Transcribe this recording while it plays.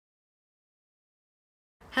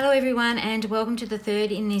Hello everyone, and welcome to the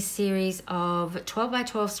third in this series of 12 by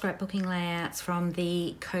 12 scrapbooking layouts from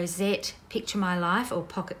the Cosette Picture My Life or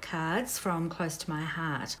pocket cards from Close to My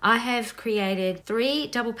Heart. I have created 3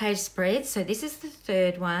 double page spreads, so this is the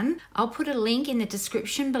third one. I'll put a link in the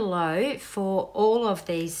description below for all of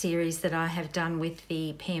these series that I have done with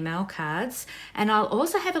the PML cards, and I'll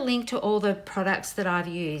also have a link to all the products that I've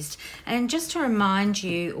used. And just to remind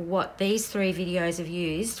you what these 3 videos have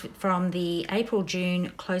used from the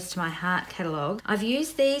April-June Close to My Heart catalogue, I've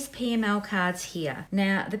used these PML cards here.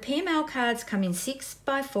 Now the PML cards come in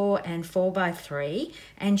 6x4 and 4x3,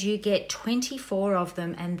 and you get 24 of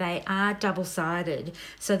them, and they are double-sided,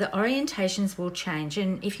 so the orientations will change.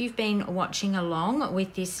 And if you've been watching along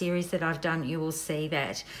with this series that I've done, you will see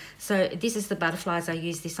that. So this is the butterflies. I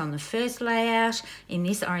used this on the first layout. In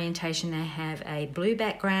this orientation they have a blue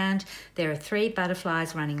background. There are 3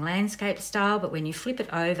 butterflies running landscape style, but when you flip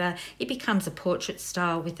it over it becomes a portrait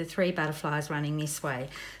style with the 3 butterflies running this way.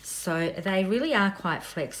 So they really are quite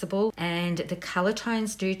flexible, and the color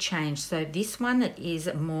tones do change. So this one that is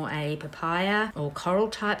more a papaya or coral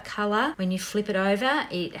type color, when you flip it over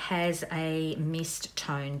it has a mist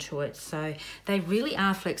tone to it. So they really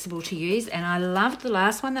are flexible to use, and I loved the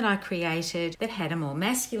last one that I created that had a more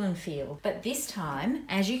masculine feel. But this time,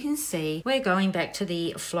 as you can see, we're going back to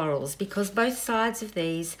the florals because both sides of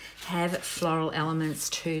these have floral elements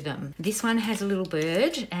to them. This one has a little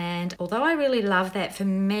bird, and although I really love that, for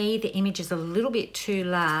me the image is a little bit too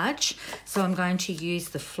large, so I'm going to use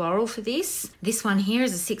the floral for this. This one here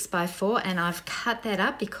is a 6x4, and I've cut that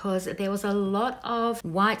up because there was a lot of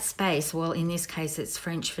white space. Well, in this case it's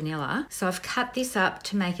French vanilla, so I've cut this up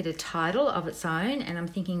to make it a title of its own, and I'm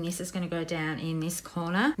thinking this is going to go down in this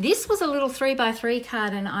corner. This was a little 3x3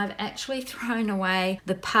 card, and I've actually thrown away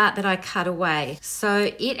the part that I cut away.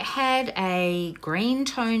 So it had a green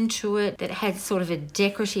tone to it that had sort of a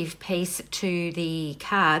decorative piece to the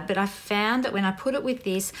card, but I found that when I put it with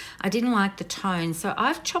this I didn't like the tone, so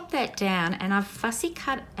I've chopped that down and I've fussy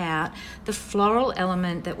cut out the floral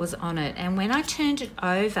element that was on it, and when I turned it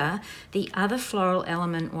over the other floral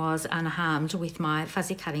element was unharmed with my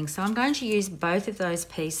fuzzy cutting. So I'm going to use both of those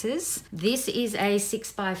pieces. This is a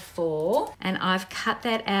 6x4, and I've cut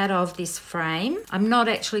that out of this frame. I'm not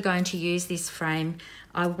actually going to use this frame.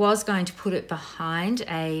 I was going to put it behind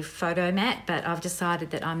a photo mat, but I've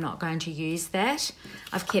decided that I'm not going to use that.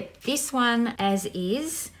 I've kept this one as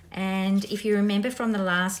is. And if you remember from the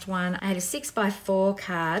last one, I had a 6x4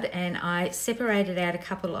 card and I separated out a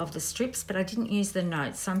couple of the strips, but I didn't use the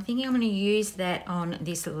notes. So I'm thinking I'm going to use that on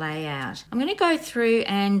this layout. I'm going to go through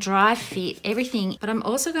and dry fit everything, but I'm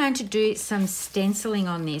also going to do some stenciling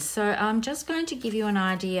on this. So I'm just going to give you an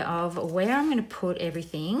idea of where I'm going to put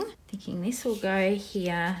everything. Thinking this will go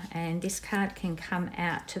here and this card can come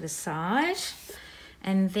out to the side.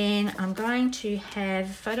 And then I'm going to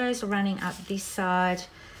have photos running up this side,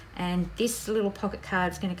 and this little pocket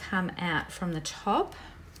card is going to come out from the top,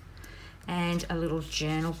 and a little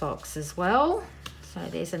journal box as well. So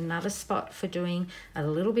there's another spot for doing a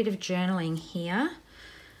little bit of journaling here.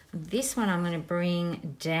 This one I'm going to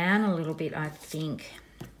bring down a little bit, I think,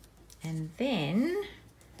 and then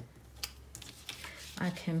I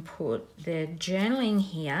can put the journaling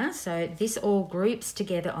here. So this all groups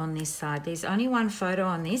together on this side. There's only one photo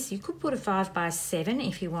on this. You could put a 5x7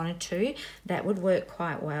 if you wanted to. That would work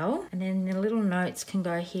quite well. And then the little notes can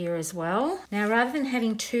go here as well. Now, rather than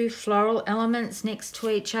having 2 floral elements next to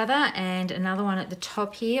each other and another one at the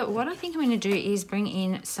top here, what I think I'm going to do is bring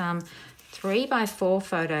in some 3x4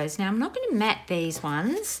 photos. Now I'm not going to mat these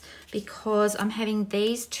ones because I'm having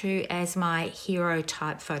these 2 as my hero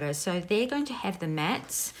type photos. So they're going to have the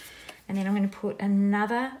mats, and then I'm going to put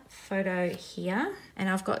another photo here, and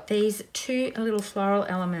I've got these 2 little floral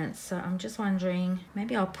elements. So I'm just wondering,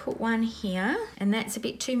 maybe I'll put one here, and that's a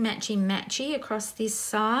bit too matchy across this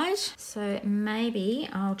side. So maybe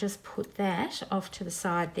I'll just put that off to the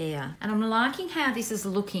side there. And I'm liking how this is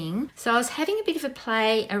looking. So I was having a bit of a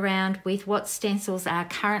play around with what stencils are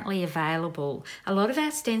currently available. A lot of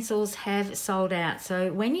our stencils have sold out.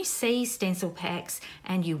 So when you see stencil packs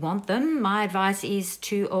and you want them, my advice is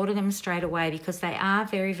to order them straight away because they are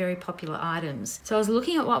very, very popular items. So I was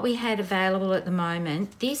looking at what we had available at the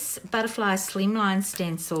moment. This butterfly Slimline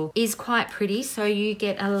stencil is quite pretty. So you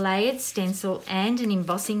get a layered stencil and an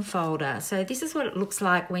embossing folder. So this is what it looks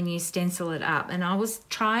like when you stencil it up. And I was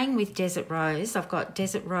trying with Desert Rose. I've got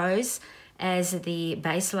Desert Rose as the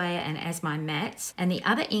base layer and as my mats, and the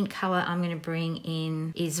other ink color I'm going to bring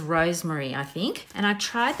in is Rosemary, I think. And I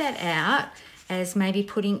tried that out, as maybe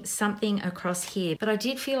putting something across here. But I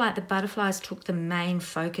did feel like the butterflies took the main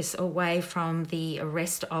focus away from the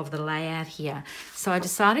rest of the layout here. So I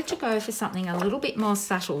decided to go for something a little bit more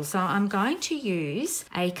subtle. So I'm going to use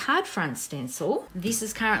a card front stencil. This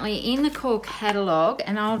is currently in the core catalogue,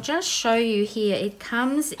 and I'll just show you here. It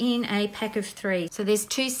comes in a pack of 3. So there's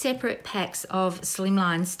 2 separate packs of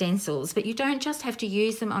Slimline stencils, but you don't just have to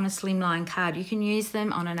use them on a Slimline card. You can use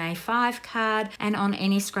them on an A5 card and on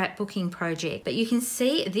any scrapbooking project. But you can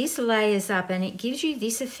see this layers up and it gives you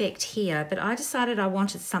this effect here, but I decided I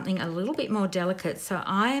wanted something a little bit more delicate, so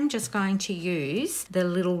I am just going to use the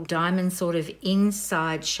little diamond sort of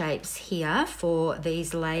inside shapes here for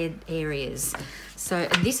these layered areas. So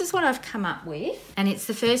this is what I've come up with, and it's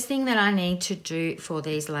the first thing that I need to do for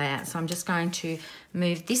these layouts. So I'm just going to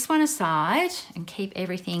move this one aside and keep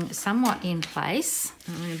everything somewhat in place.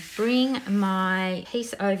 I'm going to bring my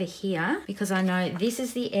piece over here because I know this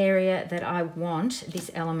is the area that I want this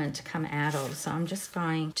element to come out of. So I'm just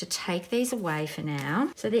going to take these away for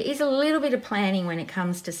now. So there is a little bit of planning when it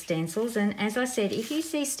comes to stencils, and as I said, if you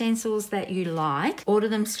see stencils that you like, order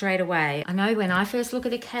them straight away. I know when I first look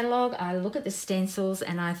at the catalogue, I look at the stencils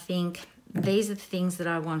and I think these are the things that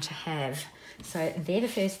I want to have. So they're the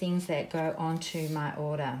first things that go onto my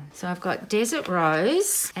order. So I've got Desert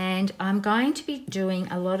Rose, and I'm going to be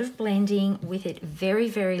doing a lot of blending with it very,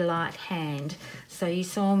 very light hand. So you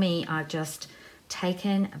saw me, I've just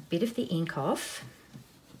taken a bit of the ink off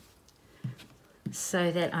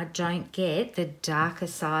so that I don't get the darker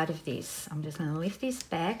side of this. I'm just going to lift this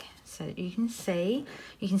back so that you can see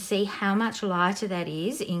how much lighter that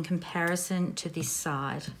is in comparison to this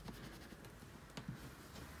side.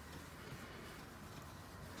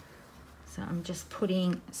 So I'm just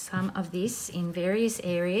putting some of this in various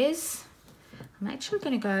areas. I'm actually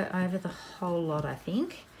going to go over the whole lot, I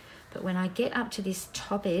think. But when I get up to this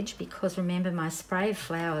top edge, because remember my spray of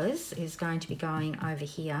flowers is going to be going over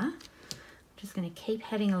here, I'm just going to keep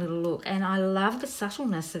having a little look. And I love the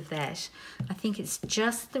subtleness of that. I think it's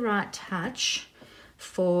just the right touch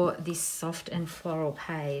for this soft and floral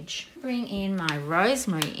page. Bring in my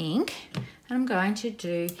rosemary ink, and I'm going to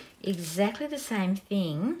do exactly the same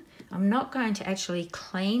thing. I'm not going to actually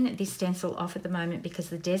clean this stencil off at the moment because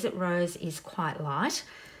the Desert Rose is quite light,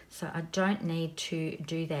 so I don't need to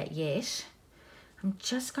do that yet. I'm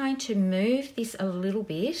just going to move this a little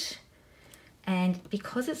bit, and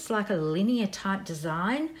because it's like a linear type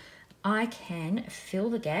design, I can fill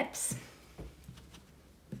the gaps.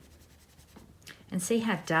 And see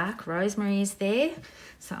how dark rosemary is there?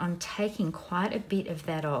 So I'm taking quite a bit of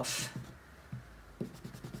that off,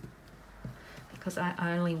 because I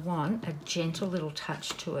only want a gentle little touch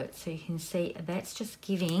to it. So you can see that's just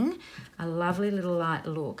giving a lovely little light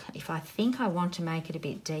look. If I think I want to make it a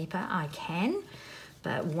bit deeper, I can.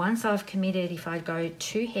 But once I've committed, if I go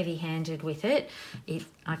too heavy-handed with it,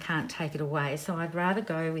 I can't take it away. So I'd rather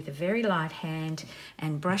go with a very light hand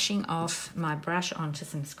and brushing off my brush onto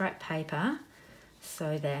some scrap paper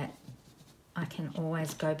so that I can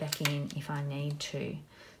always go back in if I need to.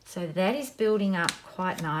 So that is building up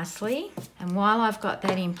quite nicely. And while I've got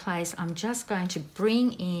that in place, I'm just going to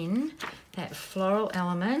bring in that floral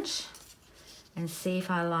element and see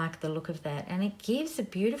if I like the look of that. And it gives a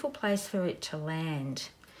beautiful place for it to land.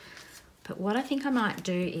 But what I think I might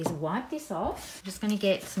do is wipe this off. I'm just going to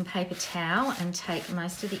get some paper towel and take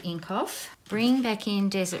most of the ink off. Bring back in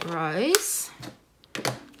Desert Rose.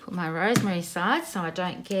 Put my rosemary aside so I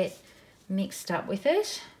don't get mixed up with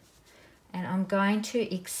it. And I'm going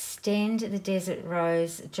to extend the Desert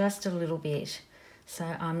Rose just a little bit. So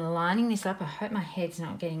I'm lining this up. I hope my head's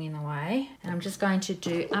not getting in the way. And I'm just going to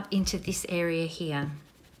do up into this area here.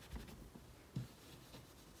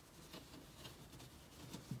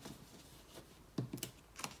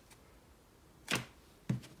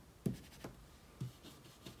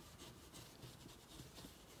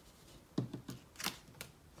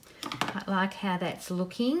 I like how that's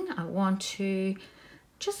looking. I want to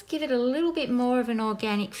just give it a little bit more of an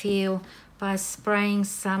organic feel by spraying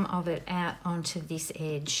some of it out onto this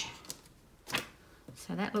edge.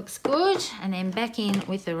 So that looks good. And then back in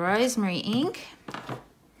with the rosemary ink.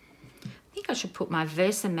 I think I should put my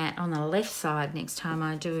Versamat on the left side next time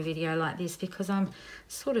I do a video like this, because I'm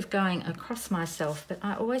sort of going across myself, but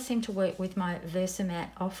I always seem to work with my Versamat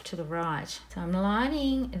off to the right. So I'm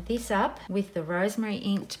lining this up with the rosemary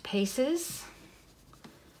inked pieces,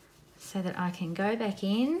 so that I can go back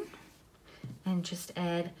in and just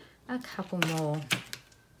add a couple more.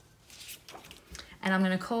 And I'm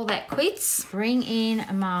going to call that quits. Bring in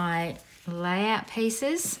my layout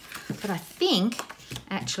pieces. But I think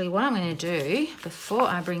actually what I'm going to do before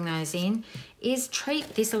I bring those in is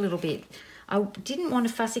treat this a little bit. I didn't want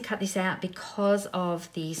to fussy cut this out because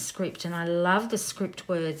of the script, and I love the script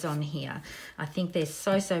words on here. I think they're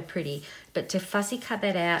so, so pretty, but to fussy cut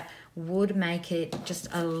that out would make it just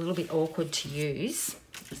a little bit awkward to use.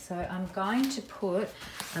 So I'm going to put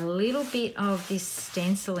a little bit of this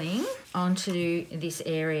stenciling onto this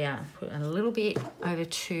area. Put a little bit over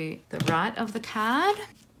to the right of the card.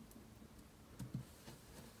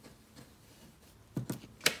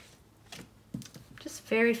 Just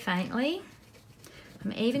very faintly.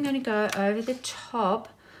 I'm even going to go over the top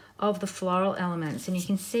of the floral elements, and you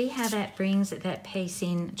can see how that brings that piece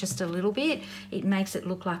in just a little bit. It makes it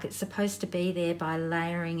look like it's supposed to be there by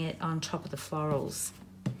layering it on top of the florals.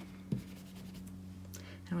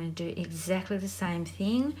 I'm going to do exactly the same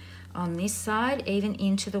thing on this side, even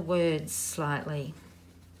into the words slightly.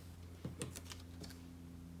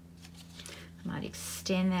 I might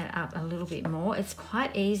extend that up a little bit more. It's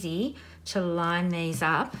quite easy to line these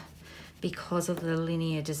up because of the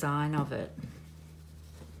linear design of it.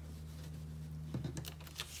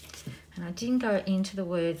 And I didn't go into the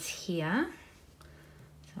words here.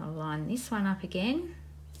 So I'll line this one up again.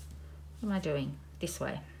 What am I doing? This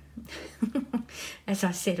way. As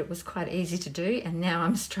I said, it was quite easy to do, and now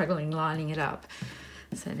I'm struggling lining it up.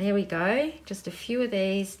 So there we go, just a few of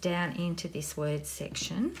these down into this word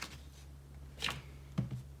section.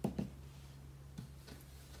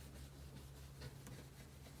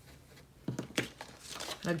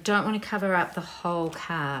 I don't want to cover up the whole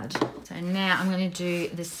card. So now I'm going to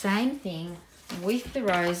do the same thing with the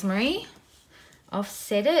rosemary.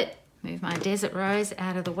 Offset it, move my desert rose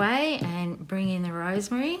out of the way and bring in the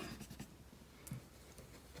rosemary.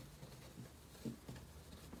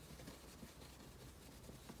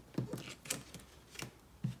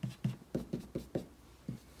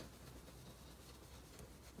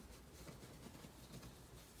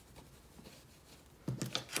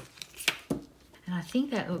 I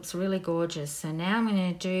think that looks really gorgeous. So now I'm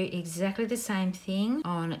going to do exactly the same thing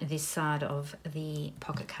on this side of the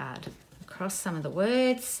pocket card, across some of the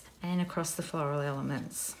words and across the floral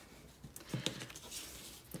elements.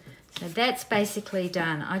 So that's basically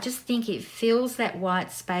done. I just think it fills that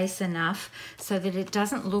white space enough so that it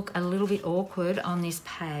doesn't look a little bit awkward on this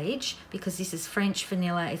page, because this is French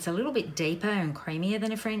vanilla. It's a little bit deeper and creamier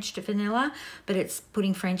than a French vanilla, but it's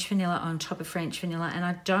putting French vanilla on top of French vanilla, and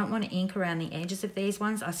I don't want to ink around the edges of these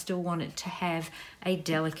ones. I still want it to have a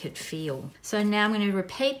delicate feel. So now I'm going to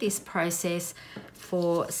repeat this process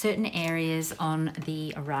for certain areas on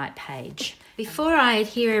the right page. Before I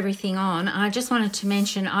adhere everything on, I just wanted to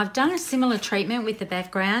mention I've done a similar treatment with the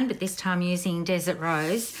background, but this time using Desert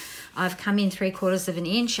Rose. I've come in 3/4 of an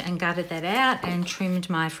inch and gutted that out and trimmed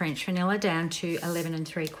my French vanilla down to 11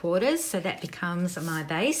 3/4, so that becomes my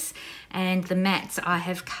base, and the mats I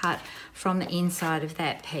have cut from the inside of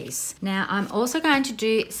that piece. Now I'm also going to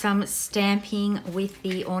do some stamping with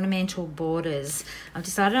the ornamental borders. I've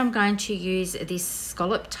decided I'm going to use this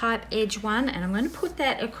scallop type edge one, and I'm going to put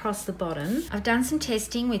that across the bottom. I've done some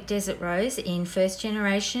testing with Desert Rose in 1st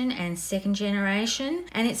generation and 2nd generation,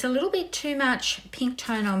 and it's a little bit too much pink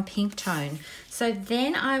tone on pink tone. So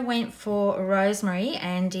then I went for rosemary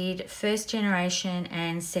and did 1st generation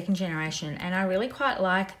and 2nd generation, and I really quite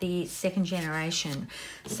like the 2nd generation.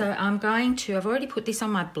 So I've already put this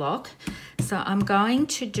on my block, so I'm going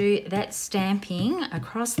to do that stamping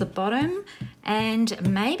across the bottom and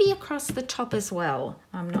maybe across the top as well.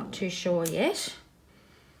 I'm not too sure yet.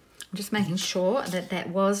 I'm just making sure that that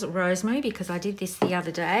was rosemary because I did this the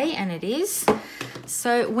other day and it is.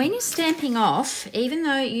 So when you're stamping off, even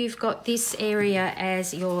though you've got this area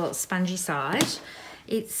as your spongy side,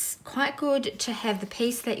 it's quite good to have the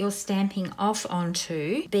piece that you're stamping off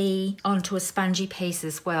onto be onto a spongy piece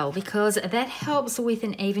as well, because that helps with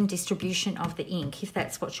an even distribution of the ink if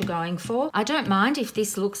that's what you're going for. I don't mind if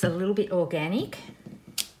this looks a little bit organic,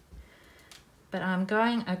 but I'm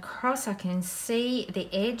going across. I can see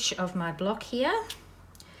the edge of my block here,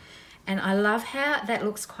 and I love how that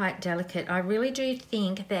looks quite delicate. I really do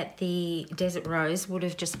think that the Desert Rose would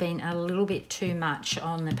have just been a little bit too much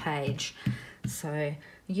on the page. So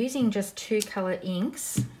using just 2 colour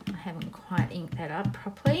inks, I haven't quite inked that up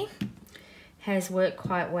properly, has worked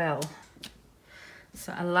quite well.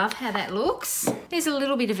 So I love how that looks. There's a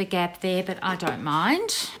little bit of a gap there, but I don't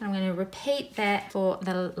mind. I'm going to repeat that for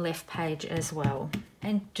the left page as well.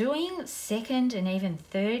 And doing second and even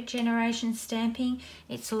third generation stamping,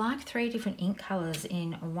 it's like 3 different ink colours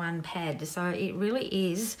in one pad. So it really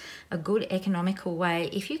is a good economical way.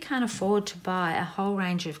 If you can't afford to buy a whole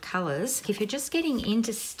range of colours, if you're just getting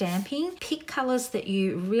into stamping, pick colours that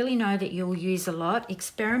you really know that you'll use a lot.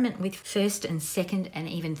 Experiment with first and second and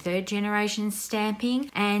even third generation stamping.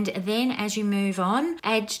 And then as you move on,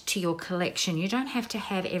 add to your collection. You don't have to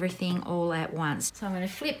have everything all at once. So I'm going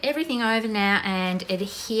to flip everything over now and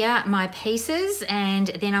adhere my pieces, and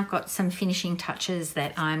then I've got some finishing touches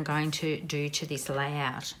that I'm going to do to this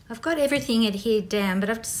layout. I've got everything adhered down, but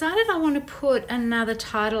I've decided I want to put another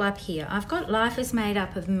title up here. I've got Life is Made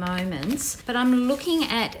Up of Moments, but I'm looking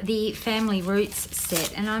at the Family Roots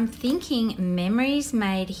set and I'm thinking Memories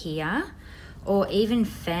Made Here, or even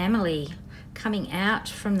Family coming out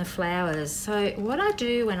from the flowers. So what I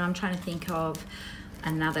do when I'm trying to think of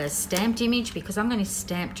another stamped image, because I'm going to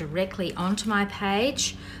stamp directly onto my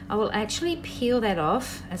page, I will actually peel that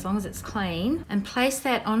off as long as it's clean and place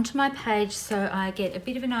that onto my page so I get a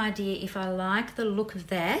bit of an idea if I like the look of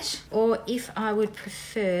that, or if I would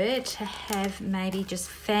prefer to have maybe just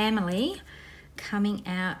family coming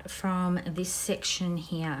out from this section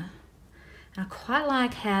here. I quite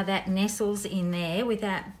like how that nestles in there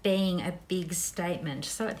without being a big statement.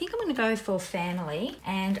 So I think I'm going to go for family,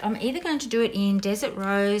 and I'm either going to do it in Desert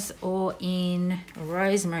Rose or in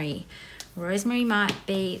Rosemary. Rosemary might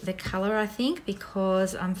be the colour, I think,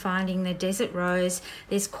 because I'm finding the Desert Rose,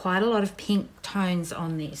 there's quite a lot of pink tones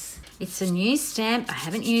on this. It's a new stamp, I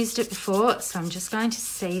haven't used it before, so I'm just going to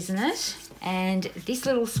season it. And this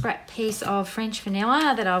little scrap piece of French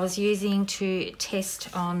vanilla that I was using to test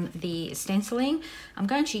on the stenciling, I'm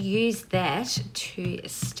going to use that to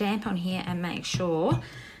stamp on here and make sure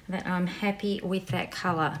that I'm happy with that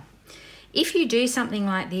colour. If you do something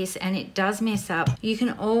like this and it does mess up, you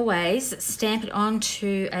can always stamp it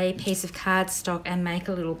onto a piece of cardstock and make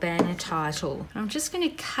a little banner title. I'm just going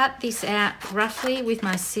to cut this out roughly with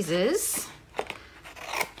my scissors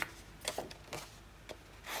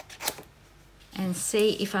and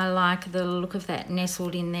see if I like the look of that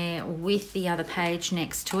nestled in there with the other page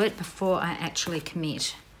next to it before I actually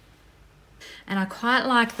commit. And I quite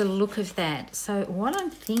like the look of that. So what I'm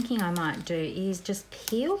thinking I might do is just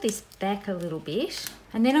peel this back a little bit,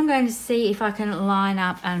 and then I'm going to see if I can line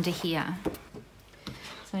up under here.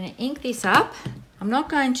 So I'm going to ink this up. I'm not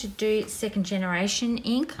going to do second generation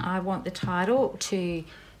ink. I want the title to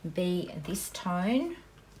be this tone.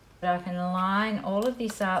 But I can line all of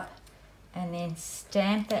this up and then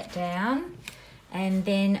stamp that down, and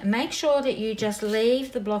then make sure that you just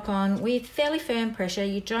leave the block on with fairly firm pressure.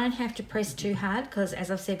 You don't have to press too hard because, as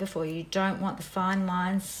I've said before, you don't want the fine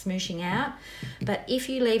lines smooshing out. But if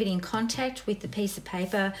you leave it in contact with the piece of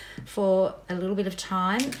paper for a little bit of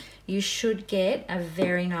time, you should get a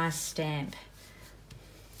very nice stamp.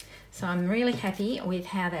 So I'm really happy with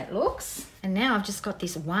how that looks. And now I've just got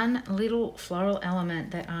this one little floral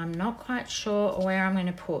element that I'm not quite sure where I'm going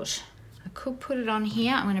to put. I could put it on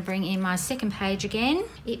here. I'm going to bring in my second page again.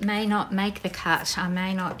 It may not make the cut. I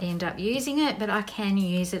may not end up using it, but I can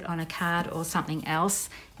use it on a card or something else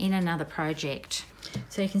in another project.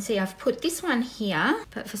 So you can see I've put this one here,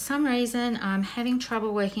 but for some reason I'm having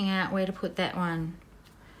trouble working out where to put that one.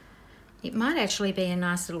 It might actually be a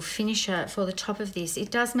nice little finisher for the top of this.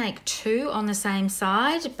 It does make 2 on the same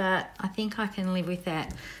side, but I think I can live with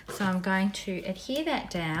that. So I'm going to adhere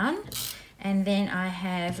that down. And then I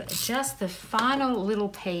have just the final little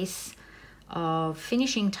piece of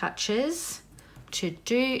finishing touches to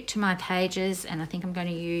do to my pages, and I think I'm going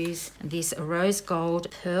to use this rose gold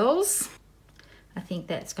pearls. I think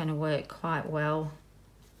that's going to work quite well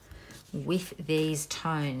with these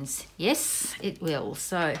tones. Yes, it will.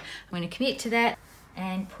 So I'm going to commit to that,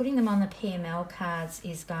 and putting them on the PML cards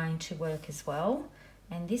is going to work as well.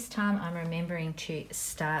 And this time I'm remembering to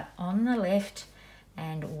start on the left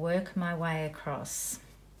and work my way across.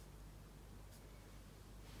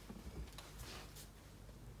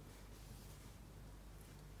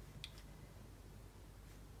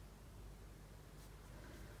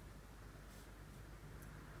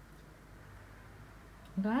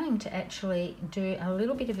 I'm going to actually do a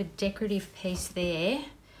little bit of a decorative piece there.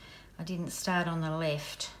 I didn't start on the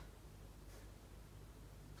left.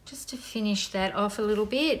 Just to finish that off a little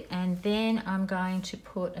bit, and then I'm going to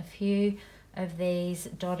put a few of these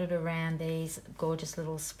dotted around these gorgeous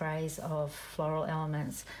little sprays of floral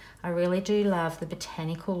elements. I really do love the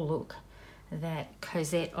botanical look that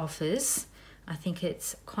Cosette offers. I think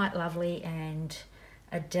it's quite lovely and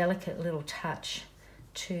a delicate little touch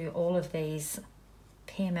to all of these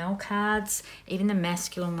PML cards, even the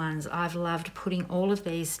masculine ones. I've loved putting all of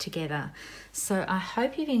these together. So I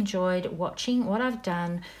hope you've enjoyed watching what I've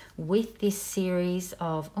done with this series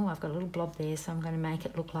of, oh, I've got a little blob there, so I'm going to make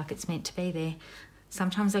it look like it's meant to be there.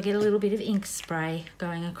 Sometimes I get a little bit of ink spray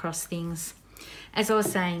going across things. As I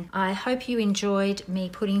was saying, I hope you enjoyed me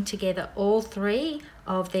putting together all 3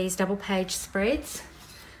 of these double page spreads.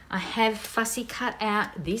 I have fussy cut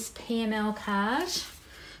out this PML card.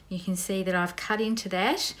 You can see that I've cut into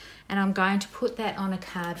that, and I'm going to put that on a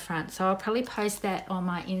card front. So I'll probably post that on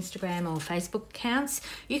my Instagram or Facebook accounts.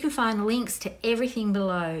 You can find links to everything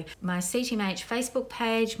below. My CTMH Facebook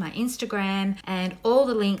page, my Instagram, and all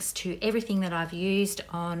the links to everything that I've used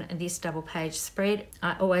on this double page spread.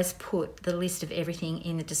 I always put the list of everything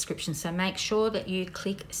in the description, so make sure that you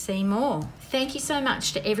click see more. Thank you so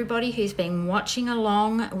much to everybody who's been watching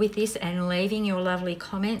along with this and leaving your lovely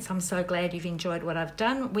comments. I'm so glad you've enjoyed what I've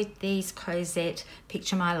done with these Cosette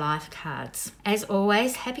Picture My Life cards. As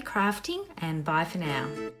always, happy crafting and bye for now.